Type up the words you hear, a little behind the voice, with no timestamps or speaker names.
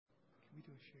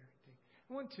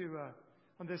I want to,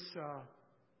 on this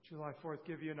July 4th,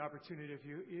 give you an opportunity.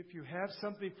 If you have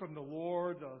something from the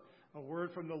Lord, a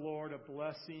word from the Lord, a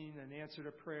blessing, an answer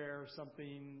to prayer,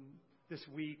 something this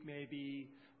week maybe,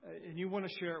 and you want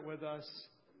to share it with us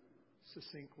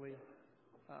succinctly,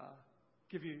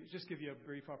 give you a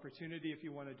brief opportunity if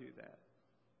you want to do that.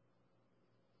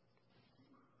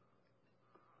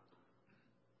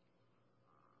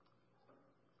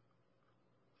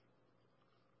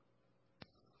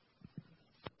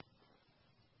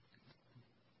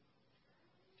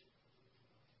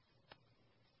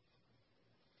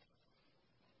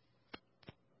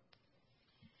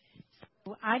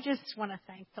 I just want to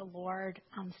thank the Lord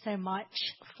so much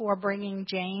for bringing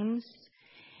James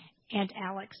and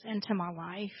Alex into my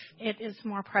life. It is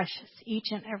more precious each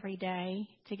and every day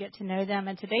to get to know them.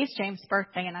 And today's James'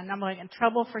 birthday, and I know I'm going to get in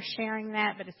trouble for sharing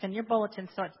that, but it's in your bulletin,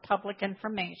 so it's public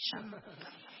information.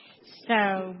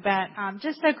 But I'm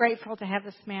just so grateful to have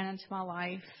this man into my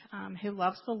life who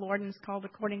loves the Lord and is called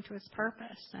according to his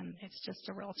purpose. And it's just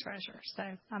a real treasure. So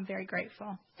I'm very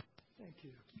grateful. Thank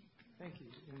you. Thank you.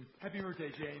 And happy birthday,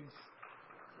 James.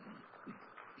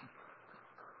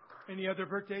 Any other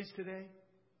birthdays today?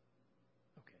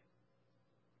 Okay.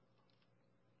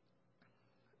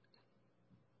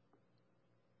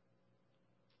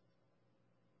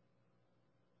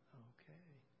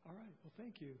 All right. Well,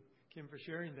 thank you, Kim, for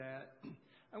sharing that.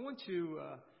 I want to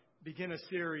begin a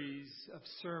series of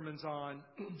sermons on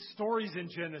stories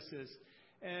in Genesis.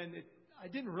 And I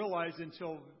didn't realize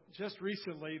until just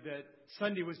recently that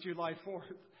Sunday was July 4th,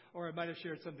 or I might have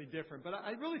shared something different. But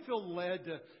I really feel led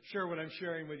to share what I'm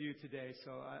sharing with you today,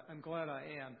 so I'm glad I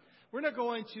am. We're not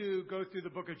going to go through the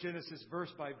book of Genesis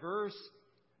verse by verse,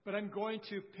 but I'm going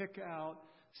to pick out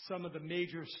some of the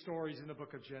major stories in the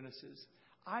book of Genesis.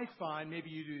 I find, maybe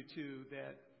you do too,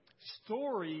 that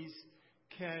stories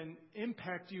can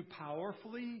impact you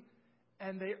powerfully,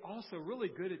 and they're also really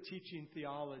good at teaching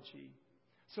theology.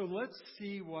 So let's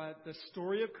see what the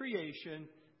story of creation,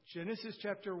 Genesis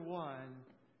chapter 1,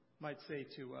 might say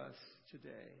to us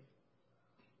today.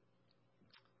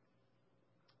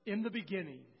 In the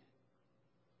beginning,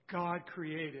 God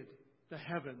created the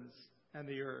heavens and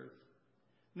the earth.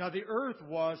 Now the earth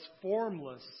was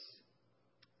formless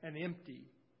and empty.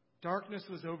 Darkness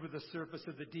was over the surface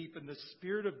of the deep, and the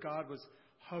Spirit of God was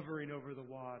hovering over the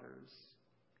waters.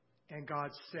 And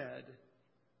God said,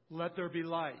 "Let there be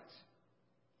light."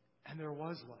 And there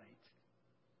was light.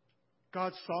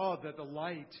 God saw that the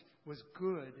light was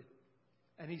good,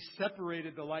 and He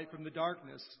separated the light from the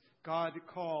darkness. God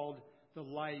called the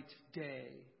light day,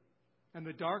 and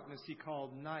the darkness He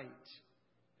called night.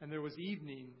 And there was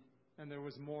evening, and there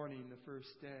was morning the first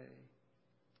day.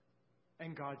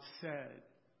 And God said,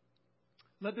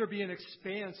 "Let there be an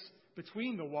expanse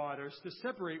between the waters to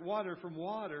separate water from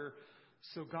water."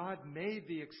 So God made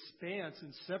the expanse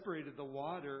and separated the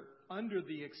water under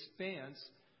the expanse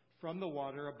from the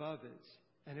water above it.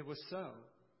 And it was so.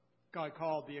 God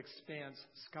called the expanse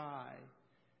sky.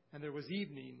 And there was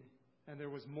evening, and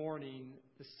there was morning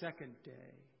the second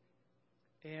day.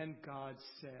 And God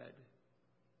said,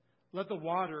 "Let the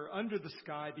water under the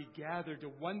sky be gathered to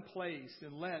one place,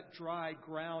 and let dry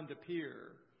ground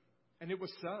appear." And it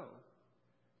was so.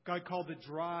 God called the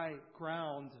dry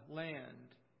ground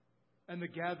land, and the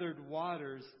gathered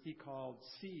waters He called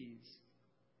seas.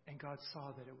 And God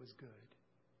saw that it was good.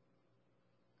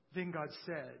 Then God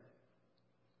said,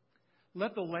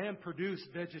 "Let the land produce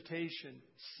vegetation,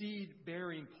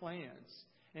 seed-bearing plants,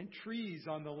 and trees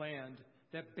on the land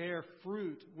that bear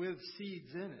fruit with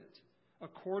seeds in it,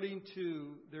 according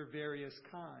to their various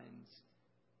kinds."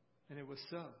 And it was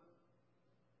so.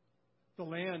 The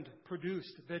land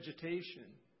produced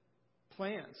vegetation,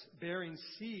 plants bearing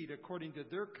seed according to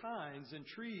their kinds, and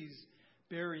trees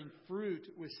bearing fruit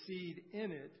with seed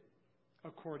in it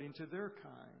according to their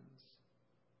kinds.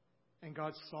 And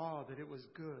God saw that it was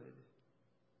good.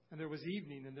 And there was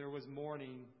evening, and there was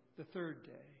morning the third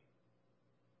day.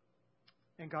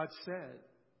 And God said,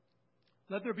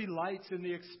 "Let there be lights in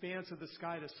the expanse of the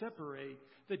sky to separate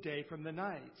the day from the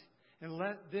night, and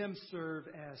let them serve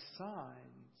as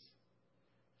signs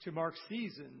to mark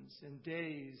seasons and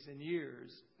days and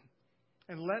years.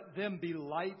 And let them be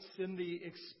lights in the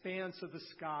expanse of the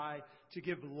sky to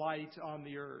give light on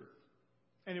the earth."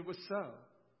 And it was so.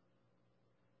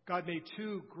 God made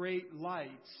two great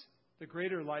lights, the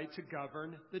greater light to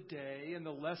govern the day, and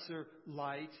the lesser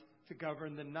light to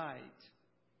govern the night.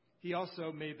 He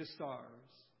also made the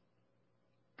stars.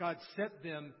 God set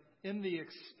them in the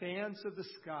expanse of the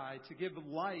sky to give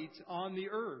light on the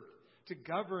earth, to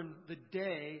govern the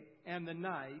day and the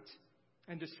night,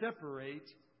 and to separate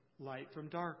light from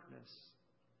darkness.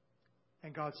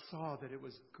 And God saw that it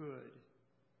was good.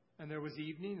 And there was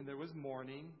evening and there was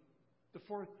morning, the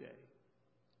fourth day.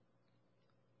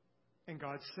 And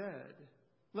God said,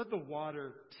 let the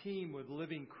water teem with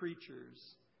living creatures,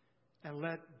 and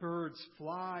let birds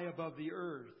fly above the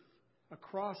earth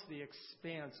across the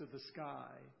expanse of the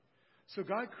sky. So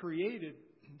God created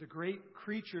the great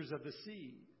creatures of the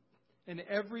sea, and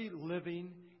every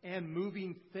living and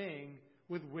moving thing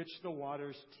with which the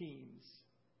waters teems,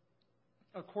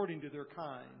 according to their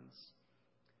kinds,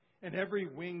 and every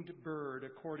winged bird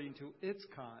according to its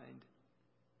kind.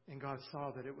 And God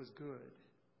saw that it was good.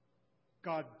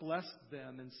 God blessed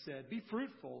them and said, be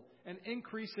fruitful and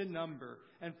increase in number,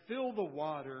 and fill the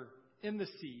water in the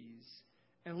seas,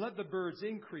 and let the birds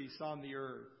increase on the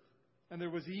earth. And there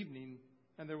was evening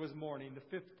and there was morning, the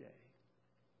fifth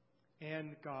day.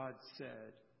 And God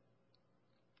said,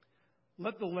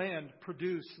 let the land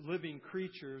produce living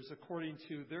creatures according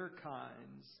to their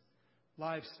kinds,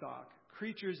 livestock,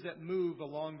 creatures that move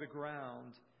along the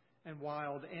ground, and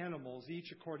wild animals,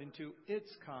 each according to its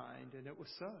kind. And it was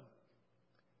so.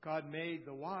 God made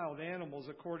the wild animals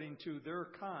according to their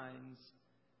kinds,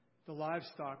 the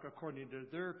livestock according to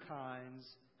their kinds,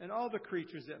 and all the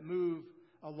creatures that move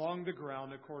along the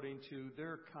ground according to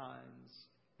their kinds.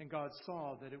 And God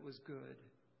saw that it was good.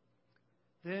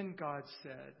 Then God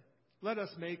said, let us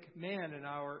make man in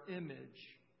our image,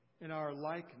 in our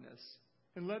likeness,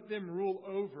 and let them rule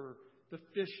over the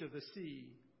fish of the sea,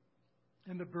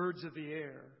 and the birds of the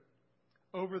air,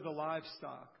 over the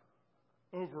livestock,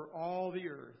 over all the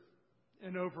earth,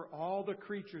 and over all the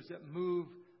creatures that move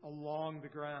along the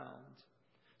ground.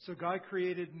 So God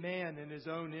created man in his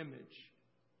own image.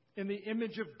 In the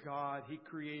image of God, he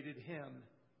created him.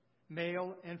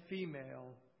 Male and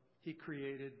female, he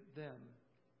created them.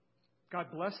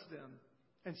 God blessed them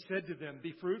and said to them,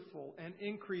 be fruitful and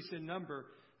increase in number.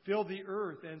 Fill the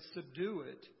earth and subdue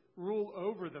it. Rule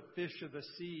over the fish of the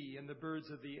sea and the birds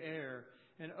of the air,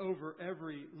 and over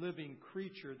every living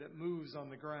creature that moves on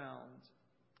the ground.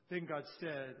 Then God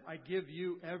said, I give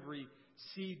you every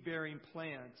seed-bearing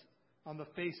plant on the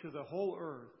face of the whole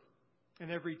earth, and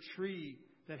every tree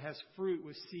that has fruit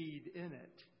with seed in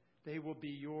it. They will be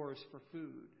yours for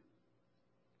food.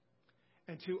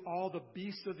 And to all the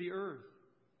beasts of the earth,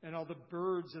 and all the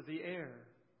birds of the air,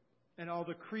 and all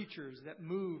the creatures that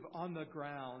move on the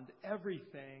ground,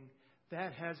 everything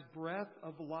that has breath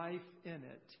of life in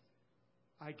it,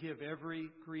 I give every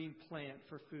green plant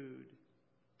for food.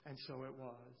 And so it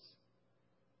was.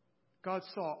 God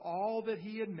saw all that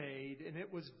he had made, and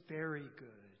it was very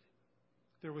good.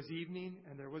 There was evening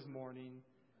and there was morning,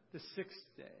 the sixth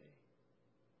day.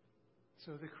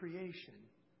 So the creation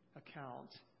account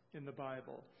in the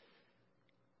Bible.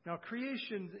 Now,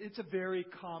 creation, it's a very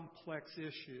complex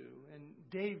issue. And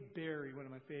Dave Barry, one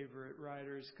of my favorite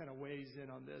writers, kind of weighs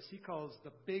in on this. He calls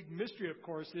the big mystery, of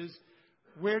course, is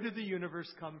where did the universe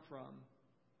come from?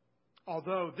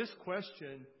 Although this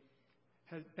question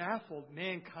has baffled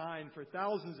mankind for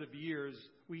thousands of years,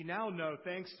 we now know,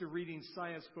 thanks to reading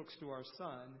science books to our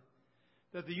son,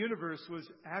 that the universe was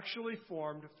actually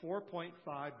formed 4.5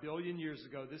 billion years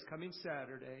ago, this coming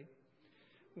Saturday,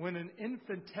 when an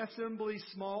infinitesimally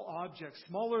small object,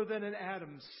 smaller than an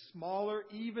atom, smaller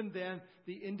even than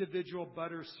the individual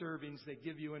butter servings they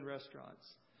give you in restaurants,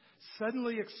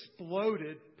 suddenly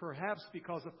exploded, perhaps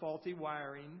because of faulty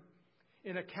wiring,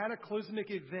 in a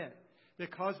cataclysmic event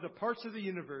that caused the parts of the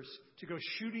universe to go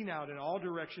shooting out in all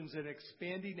directions and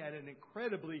expanding at an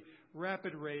incredibly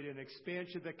rapid rate, an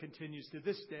expansion that continues to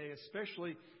this day,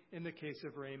 especially in the case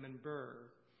of Raymond Burr.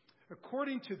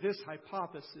 According to this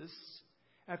hypothesis,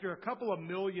 after a couple of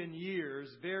million years,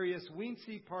 various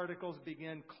Wincy particles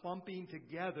began clumping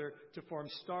together to form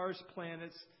stars,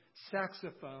 planets,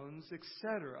 saxophones,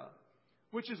 etc.,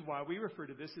 which is why we refer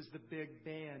to this as the Big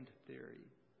Bang theory.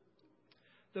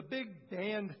 The Big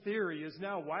Bang theory is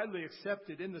now widely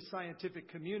accepted in the scientific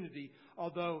community,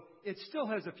 although it still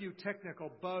has a few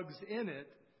technical bugs in it,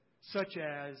 such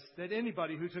as that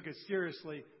anybody who took it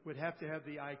seriously would have to have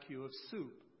the IQ of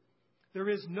soup. There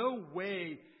is no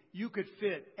way you could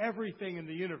fit everything in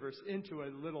the universe into a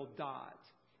little dot.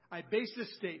 I base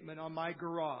this statement on my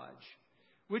garage,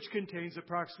 which contains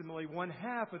approximately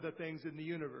 1/2 of the things in the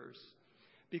universe,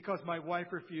 because my wife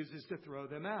refuses to throw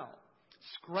them out.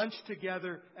 Scrunched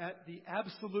together at the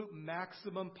absolute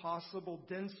maximum possible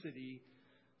density,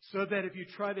 so that if you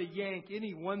try to yank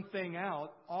any one thing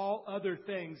out, all other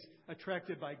things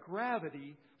attracted by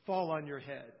gravity fall on your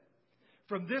head.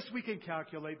 From this, we can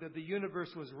calculate that the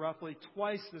universe was roughly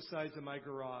twice the size of my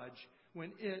garage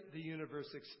when the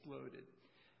universe, exploded.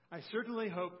 I certainly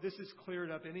hope this has cleared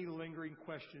up any lingering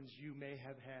questions you may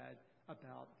have had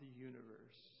about the universe.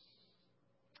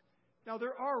 Now,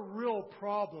 there are real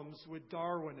problems with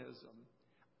Darwinism.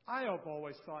 I have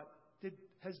always thought,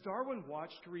 has Darwin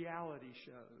watched reality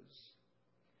shows?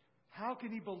 How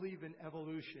can he believe in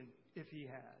evolution if he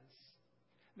has?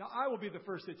 Now, I will be the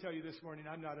first to tell you this morning,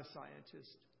 I'm not a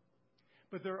scientist.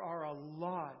 But there are a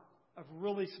lot of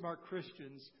really smart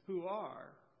Christians who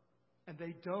are, and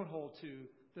they don't hold to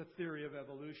the theory of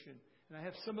evolution. And I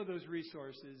have some of those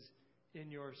resources in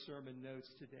your sermon notes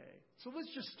today. So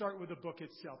let's just start with the book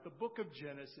itself, the book of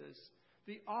Genesis.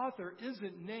 The author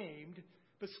isn't named,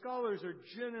 but scholars are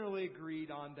generally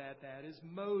agreed on that is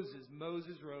Moses.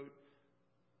 Moses wrote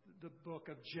the book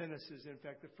of Genesis, in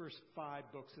fact, the first 5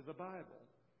 books of the Bible.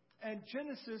 And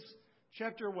Genesis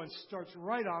chapter 1 starts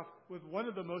right off with one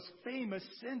of the most famous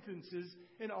sentences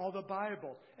in all the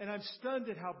Bible. And I'm stunned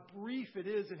at how brief it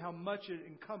is and how much it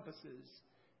encompasses.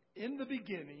 In the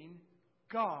beginning,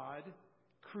 God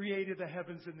created the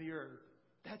heavens and the earth.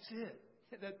 That's it.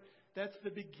 That's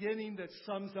the beginning that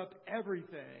sums up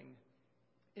everything.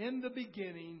 In the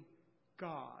beginning,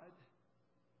 God.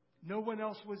 No one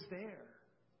else was there.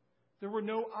 There were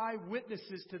no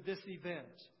eyewitnesses to this event.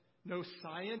 No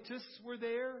scientists were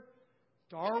there.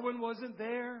 Darwin wasn't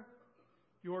there.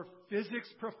 Your physics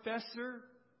professor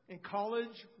in college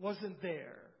wasn't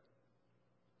there.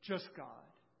 Just God.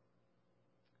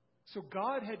 So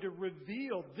God had to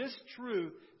reveal this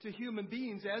truth to human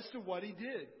beings as to what he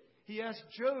did. He asked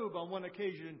Job on one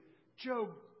occasion, Job,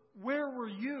 where were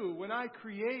you when I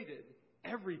created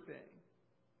everything?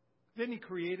 Then he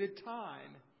created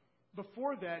time.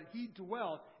 Before that, he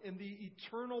dwelt in the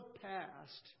eternal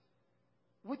past.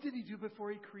 What did he do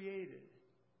before he created?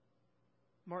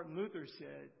 Martin Luther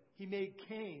said he made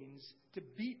canes to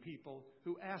beat people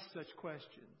who asked such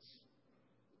questions.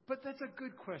 But that's a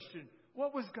good question.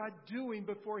 What was God doing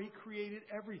before he created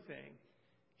everything?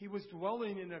 He was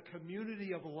dwelling in a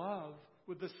community of love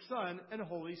with the Son and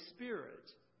Holy Spirit.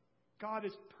 God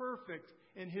is perfect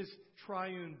in his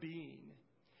triune being.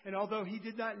 And although he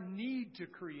did not need to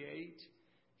create,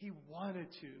 he wanted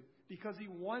to, because he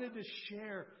wanted to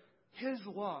share his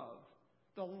love,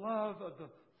 the love of the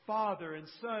Father and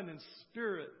Son and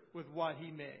Spirit with what he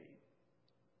made.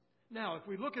 Now, if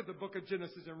we look at the book of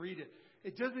Genesis and read it,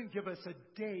 it doesn't give us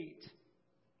a date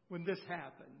when this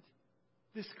happened,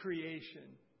 this creation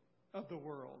of the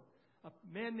world. A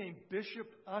man named Bishop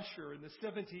Ussher in the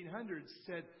 1700s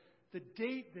said the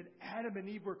date that Adam and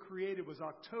Eve were created was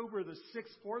October the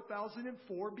 6th,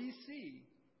 4004 BC.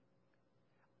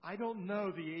 I don't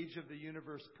know the age of the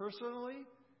universe personally,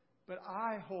 but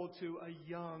I hold to a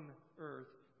young earth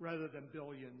rather than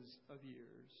billions of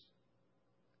years.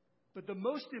 But the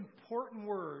most important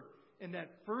word in that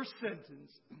first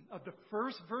sentence of the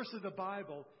first verse of the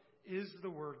Bible is the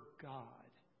word God.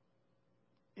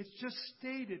 It's just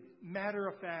stated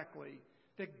matter-of-factly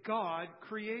that God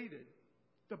created.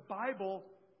 The Bible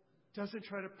doesn't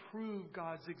try to prove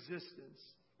God's existence.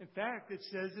 In fact, it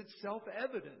says it's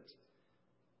self-evident.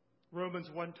 Romans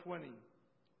 1:20.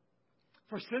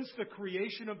 For since the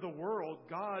creation of the world,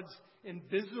 God's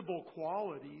invisible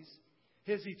qualities,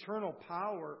 his eternal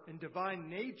power and divine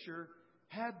nature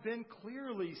have been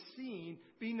clearly seen,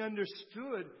 being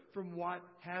understood from what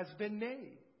has been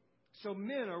made. So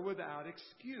men are without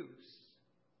excuse.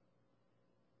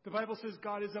 The Bible says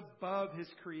God is above his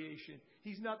creation.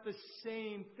 He's not the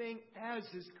same thing as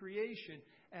his creation,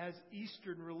 as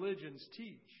Eastern religions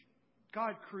teach.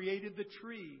 God created the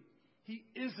tree. He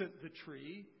isn't the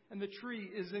tree, and the tree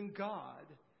isn't God.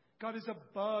 God is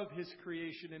above his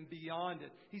creation and beyond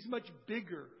it. He's much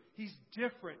bigger. He's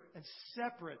different and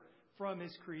separate from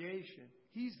his creation.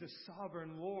 He's the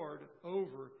sovereign Lord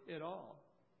over it all.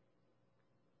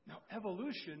 Now,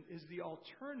 evolution is the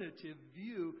alternative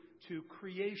view to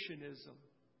creationism.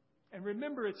 And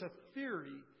remember, it's a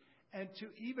theory. And to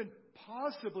even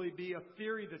possibly be a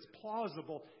theory that's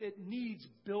plausible, it needs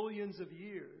billions of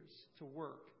years to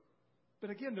work.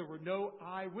 But again, there were no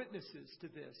eyewitnesses to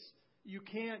this. You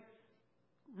can't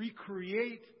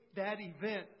recreate that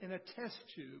event in a test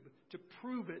tube to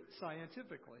prove it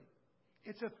scientifically.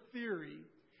 It's a theory,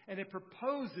 and it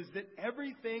proposes that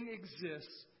everything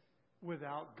exists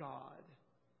without God.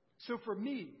 So for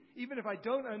me, even if I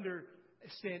don't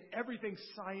understand everything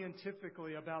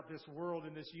scientifically about this world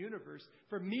and this universe,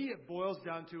 for me it boils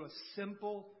down to a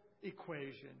simple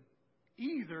equation.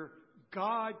 Either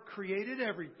God created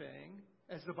everything,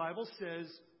 as the Bible says,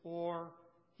 or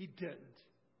he didn't.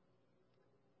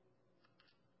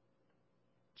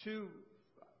 Two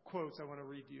quotes I want to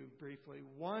read to you briefly.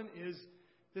 One is,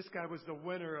 this guy was the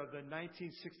winner of the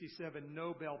 1967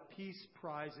 Nobel Peace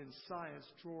Prize in Science,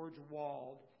 George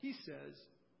Wald. He says,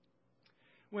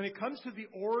 When it comes to the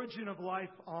origin of life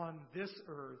on this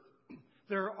earth,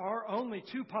 there are only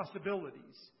two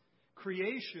possibilities: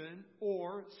 creation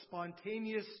or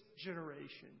spontaneous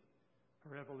generation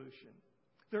or evolution.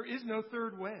 There is no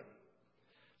third way.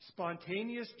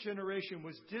 Spontaneous generation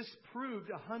was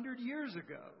disproved 100 years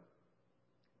ago.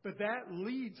 But that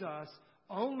leads us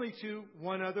only to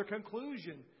one other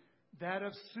conclusion, that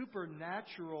of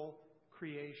supernatural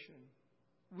creation.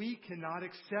 We cannot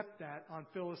accept that on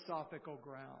philosophical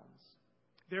grounds.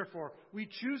 Therefore, we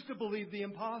choose to believe the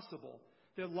impossible,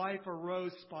 that life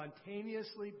arose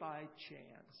spontaneously by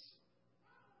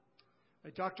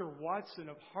chance. Dr. Watson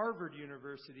of Harvard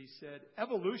University said,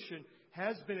 evolution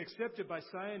has been accepted by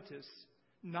scientists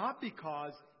not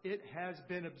because it has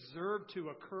been observed to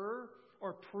occur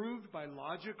or proved by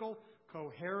logical,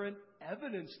 coherent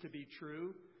evidence to be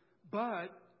true, but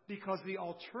because the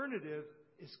alternative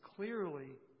is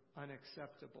clearly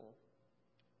unacceptable.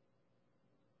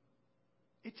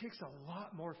 It takes a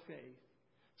lot more faith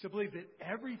to believe that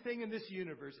everything in this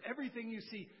universe, everything you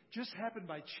see, just happened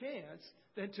by chance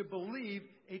than to believe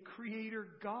a creator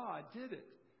God did it.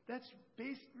 That's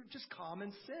just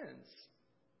common sense.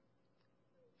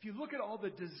 If you look at all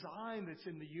the design that's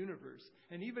in the universe,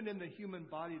 and even in the human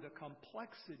body, the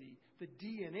complexity, the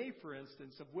DNA, for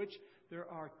instance, of which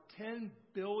there are 10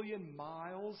 billion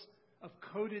miles of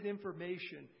coded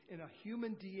information in a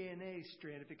human DNA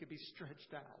strand, if it could be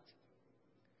stretched out.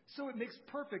 So it makes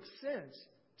perfect sense,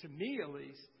 to me at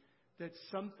least, that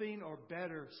something, or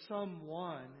better,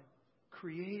 someone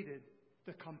created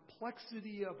the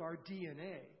complexity of our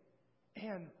DNA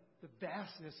and the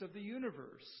vastness of the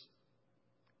universe.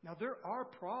 Now, there are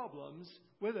problems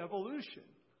with evolution.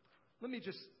 Let me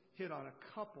just hit on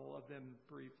a couple of them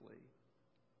briefly.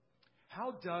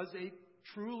 How does a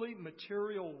truly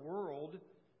material world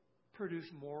produce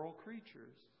moral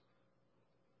creatures?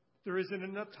 There isn't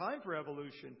enough time for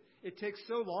evolution. It takes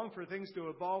so long for things to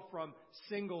evolve from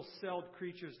single-celled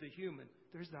creatures to human.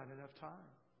 There's not enough time.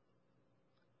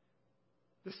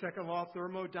 The second law of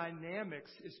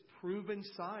thermodynamics is proven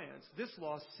science. This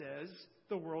law says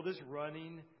the world is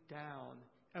running down.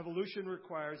 Evolution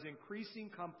requires increasing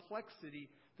complexity,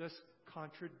 thus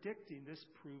contradicting this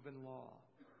proven law.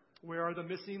 Where are the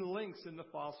missing links in the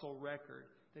fossil record?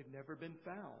 They've never been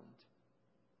found.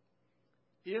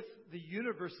 If the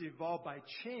universe evolved by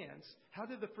chance, how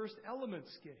did the first elements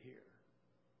get here?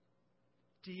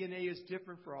 DNA is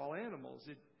different for all animals.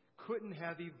 It couldn't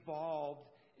have evolved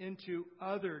into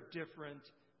other different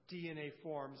DNA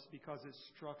forms because its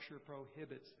structure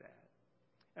prohibits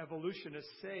that.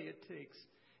 Evolutionists say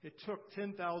it took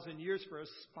 10,000 years for a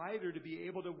spider to be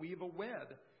able to weave a web.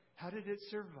 How did it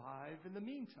survive in the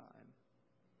meantime?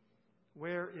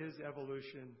 Where is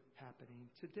evolution happening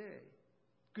today?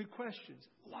 Good questions.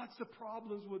 Lots of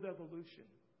problems with evolution.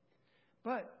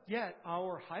 But yet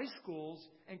our high schools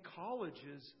and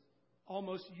colleges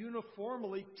almost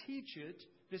uniformly teach it,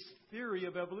 this theory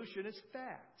of evolution, as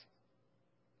fact.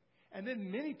 And then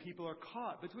many people are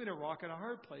caught between a rock and a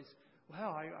hard place. Well,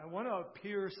 I want to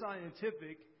appear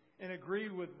scientific and agree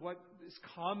with what is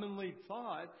commonly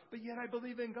thought, but yet I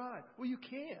believe in God. Well, you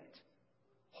can't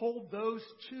hold those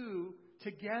two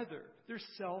together. They're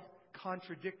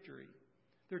self-contradictory.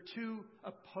 They're two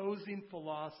opposing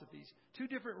philosophies, two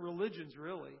different religions,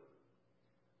 really.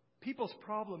 People's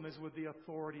problem is with the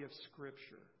authority of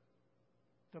Scripture.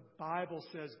 The Bible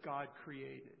says God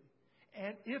created.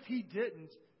 And if He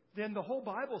didn't, then the whole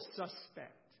Bible's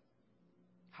suspect.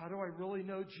 How do I really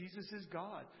know Jesus is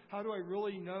God? How do I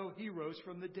really know He rose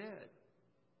from the dead?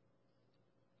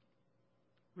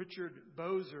 Richard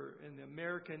Bozer in the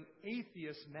American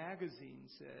Atheist magazine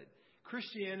said,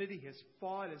 Christianity has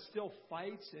fought and still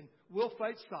fights and will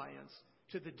fight science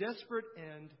to the desperate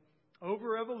end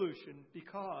over evolution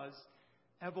because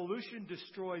evolution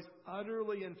destroys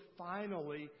utterly and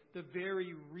finally the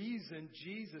very reason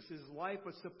Jesus' life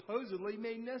was supposedly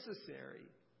made necessary.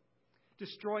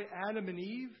 Destroy Adam and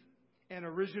Eve and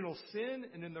original sin,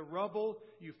 and in the rubble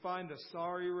you find the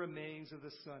sorry remains of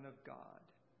the Son of God.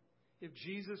 If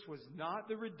Jesus was not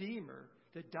the Redeemer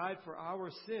that died for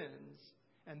our sins,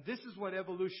 and this is what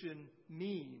evolution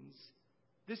means,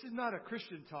 this is not a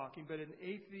Christian talking, but an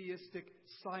atheistic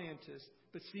scientist,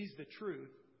 but sees the truth,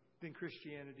 then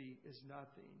Christianity is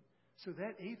nothing. So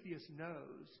that atheist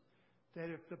knows that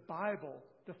if the Bible,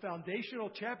 the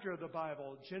foundational chapter of the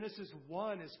Bible, Genesis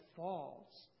 1, is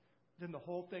false, then the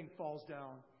whole thing falls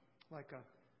down like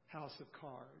a house of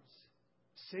cards.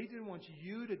 Satan wants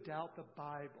you to doubt the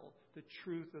Bible, the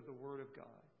truth of the Word of God.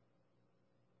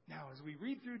 Now, as we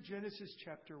read through Genesis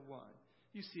chapter 1,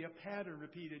 you see a pattern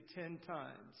repeated 10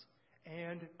 times.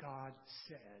 And God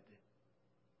said.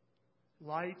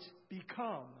 light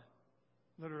become,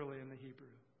 literally in the Hebrew.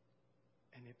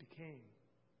 And it became.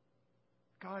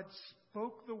 God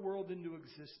spoke the world into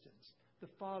existence. The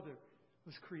Father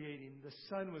was creating. The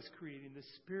Son was creating. The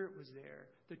Spirit was there.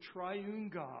 The triune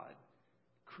God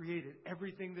created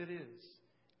everything that is.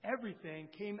 Everything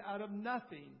came out of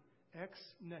nothing. Ex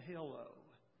nihilo.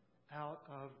 Out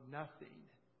of nothing.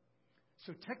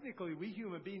 So technically, we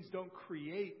human beings don't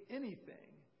create anything.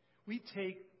 We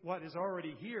take what is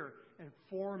already here and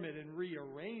form it and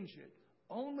rearrange it.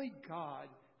 Only God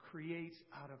creates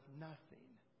out of nothing.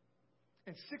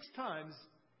 And 6 times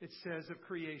it says of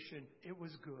creation, it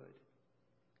was good.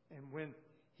 And when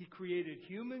He created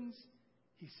humans,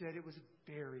 He said it was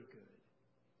very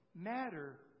good.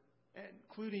 Matter,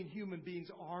 including human beings,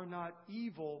 are not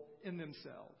evil in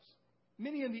themselves.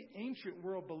 Many in the ancient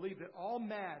world believed that all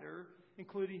matter,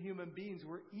 including human beings,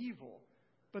 were evil.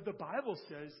 But the Bible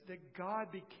says that God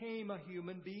became a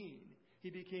human being. He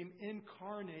became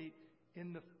incarnate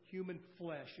in the human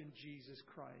flesh in Jesus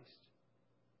Christ.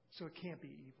 So it can't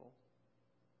be evil.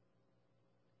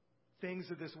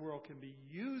 Things of this world can be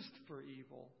used for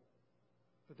evil,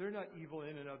 but they're not evil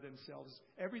in and of themselves.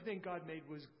 Everything God made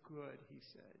was good, He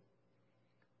said.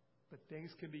 But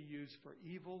things can be used for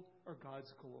evil or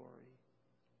God's glory.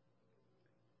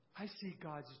 I see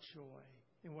God's joy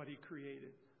in what He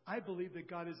created. I believe that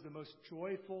God is the most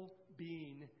joyful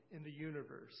being in the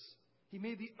universe. He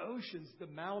made the oceans, the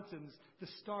mountains, the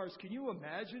stars. Can you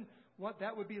imagine what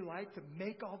that would be like to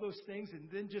make all those things and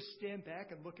then just stand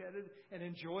back and look at it and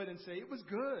enjoy it and say, it was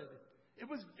good. It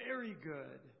was very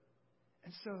good.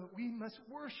 And so we must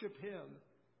worship Him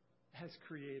as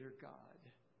Creator God.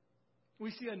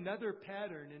 We see another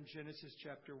pattern in Genesis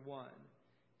chapter 1.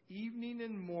 Evening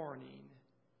and morning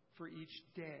for each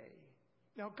day.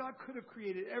 Now, God could have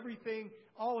created everything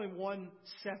all in 1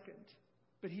 second,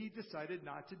 but He decided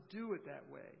not to do it that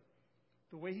way.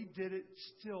 The way He did it,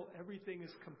 still everything is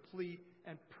complete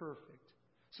and perfect.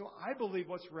 So I believe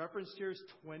what's referenced here is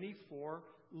 24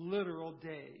 literal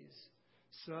days.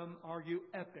 Some argue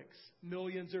epochs,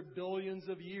 millions or billions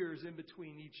of years in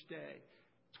between each day.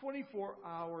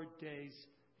 24-hour days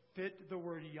fit the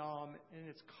word yom in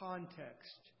its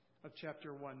context of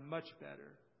chapter 1 much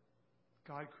better.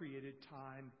 God created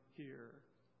time here.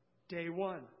 Day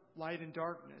 1, light and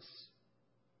darkness.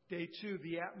 Day 2,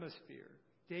 the atmosphere.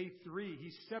 Day 3,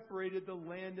 He separated the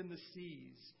land and the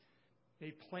seas.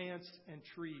 Made plants and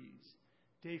trees.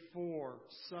 Day 4,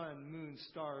 sun, moon,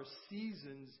 stars,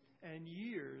 seasons, and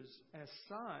years as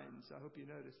signs. I hope you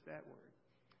noticed that word.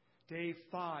 Day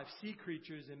 5, sea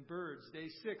creatures and birds. Day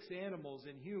 6, animals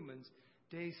and humans.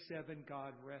 Day 7,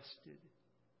 God rested.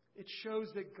 It shows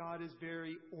that God is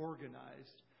very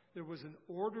organized. There was an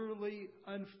orderly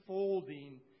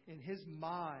unfolding in His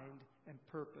mind and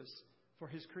purpose for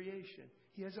His creation.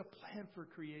 He has a plan for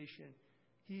creation.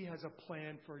 He has a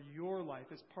plan for your life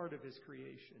as part of His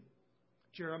creation.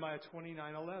 Jeremiah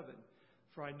 29:11.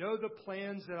 For I know the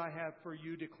plans that I have for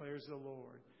you, declares the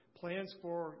Lord. Plans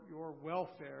for your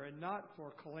welfare and not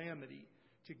for calamity,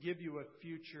 to give you a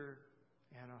future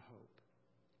and a hope.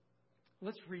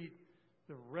 Let's read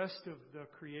the rest of the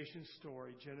creation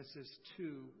story, Genesis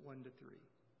 2, 1-3.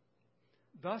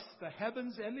 Thus the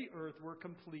heavens and the earth were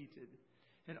completed,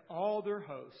 and all their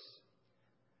hosts.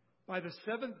 By the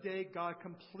 7th day, God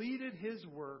completed His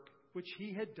work which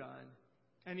He had done,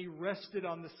 and He rested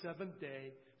on the 7th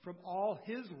day from all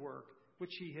His work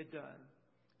which He had done.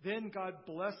 Then God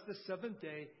blessed the 7th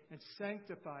day and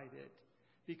sanctified it,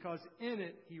 because in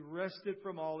it He rested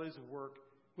from all His work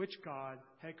which God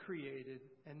had created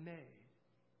and made.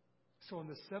 So on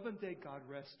the 7th day, God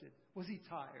rested. Was He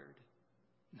tired?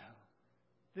 No.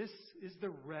 This is the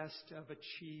rest of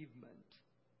achievement.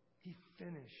 He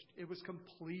finished. It was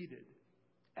completed.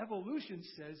 Evolution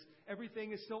says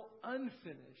everything is still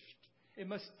unfinished. It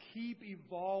must keep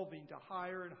evolving to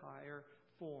higher and higher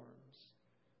forms.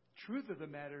 Truth of the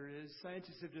matter is,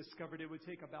 scientists have discovered it would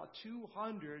take about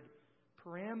 200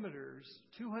 parameters,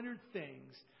 200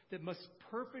 things that must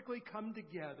perfectly come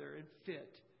together and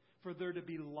fit for there to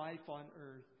be life on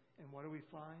earth. And what do we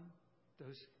find?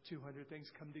 Those 200 things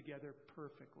come together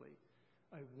perfectly.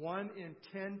 A 1 in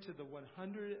 10 to the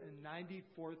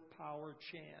 194th power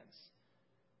chance.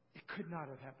 It could not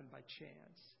have happened by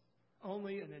chance.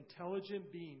 Only an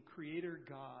intelligent being, Creator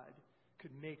God,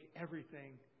 could make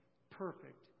everything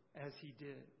perfect as He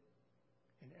did.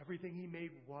 And everything He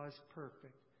made was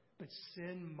perfect. But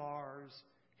sin mars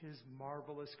His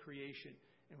marvelous creation.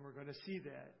 And we're going to see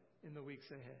that in the weeks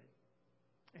ahead.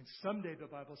 And someday, the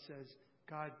Bible says,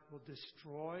 God will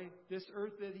destroy this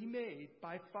earth that He made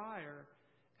by fire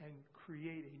and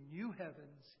create a new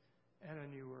heavens and a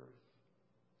new earth.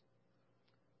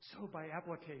 So by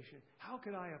application, how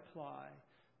can I apply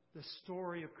the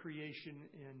story of creation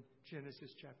in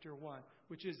Genesis chapter 1,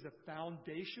 which is the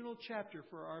foundational chapter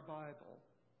for our Bible?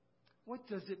 What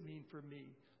does it mean for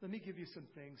me? Let me give you some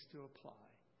things to apply.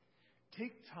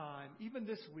 Take time, even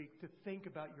this week, to think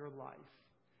about your life.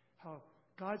 How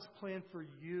God's plan for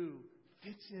you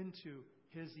fits into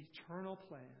His eternal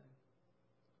plan.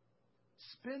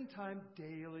 Spend time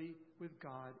daily with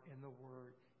God in the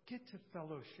Word. Get to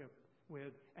fellowship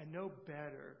with and know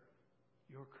better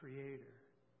your Creator.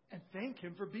 And thank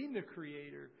Him for being the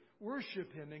Creator.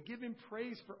 Worship Him and give Him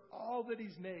praise for all that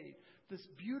He's made. This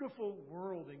beautiful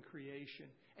world in creation.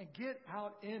 And get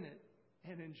out in it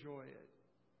and enjoy it.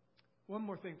 One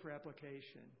more thing for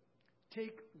application.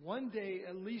 Take one day,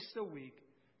 at least a week,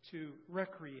 to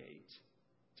recreate,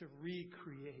 to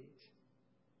recreate.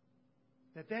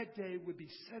 That day would be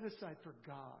set aside for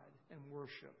God and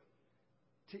worship.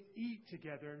 To eat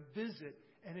together and visit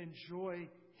and enjoy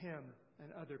Him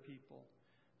and other people.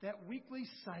 That weekly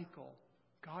cycle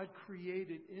God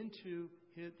created into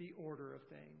the order of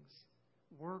things.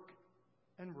 Work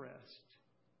and rest.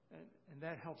 And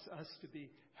that helps us to be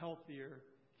healthier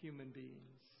human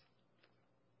beings.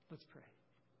 Let's pray.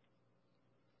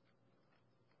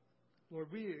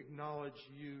 Lord, we acknowledge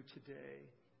You today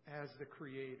as the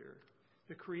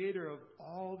Creator of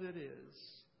all that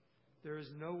is. There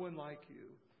is no one like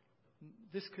You.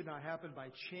 This could not happen by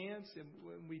chance, and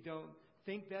we don't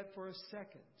think that for a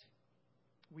second.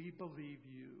 We believe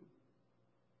You,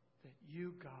 that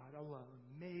You, God alone,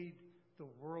 made the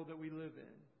world that we live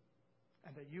in,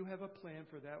 and that You have a plan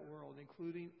for that world,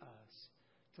 including us,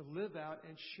 to live out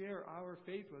and share our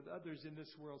faith with others in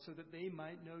this world so that they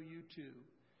might know You too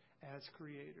as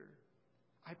Creator.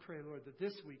 I pray, Lord, that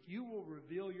this week You will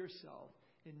reveal Yourself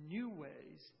in new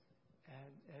ways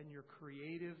and Your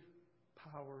creative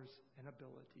powers and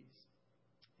abilities.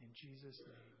 In Jesus'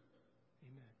 name,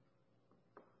 amen.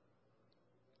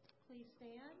 Please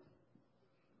stand.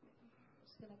 I'm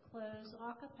just going to close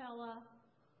a cappella.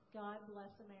 God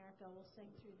Bless America. We'll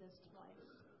sing through this twice.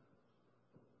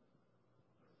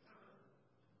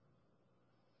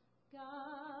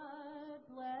 God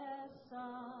bless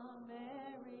America,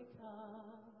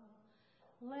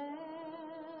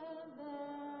 land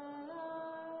that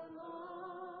I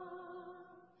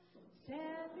love.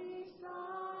 Stand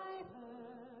beside her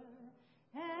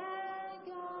and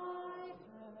guide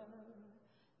her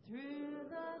through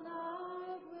the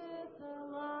night with the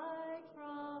light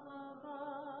from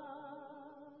above.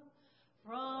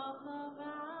 From the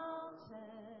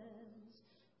mountains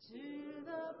to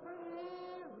the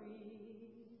prairies,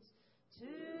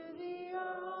 to the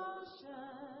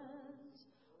oceans,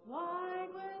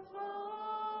 wide with foam.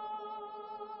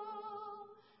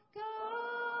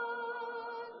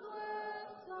 God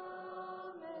bless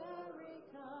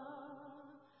America,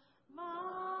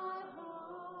 my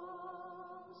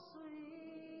home,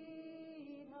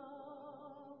 sweet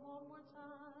home. One more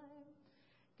time.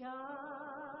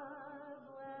 God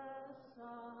bless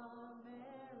America,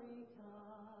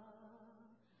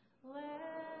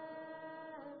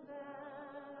 land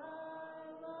that I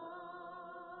love.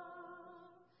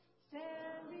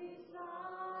 Stand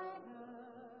beside her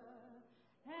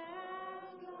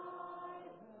and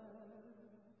guide her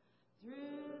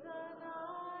through the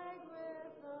night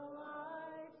with the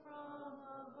light from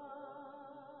above.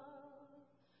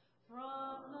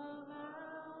 From the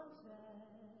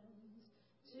mountains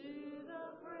to the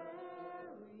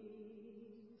prairies,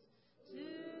 to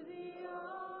the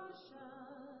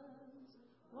oceans,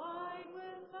 wide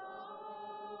with foam.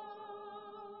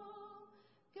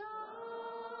 God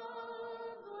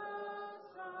bless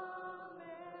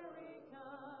America,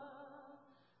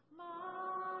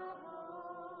 my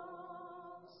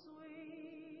home,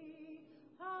 sweet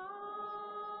home.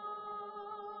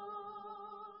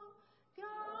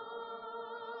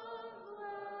 God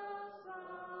bless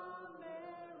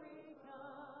America,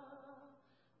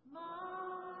 my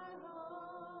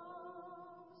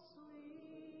home, sweet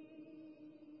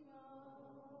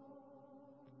home.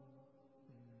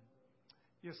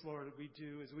 Yes, Lord, we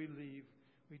do. As we leave,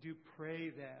 we do pray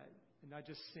that, and not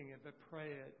just sing it, but pray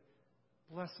it.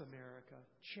 Bless America.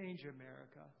 Change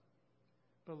America.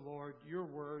 But Lord, Your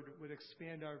word would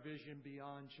expand our vision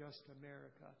beyond just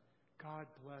America. God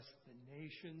bless the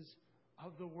nations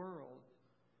of the world,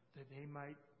 that they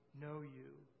might know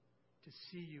You, to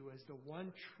see You as the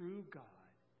one true God.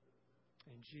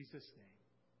 In Jesus'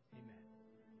 name,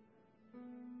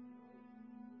 amen.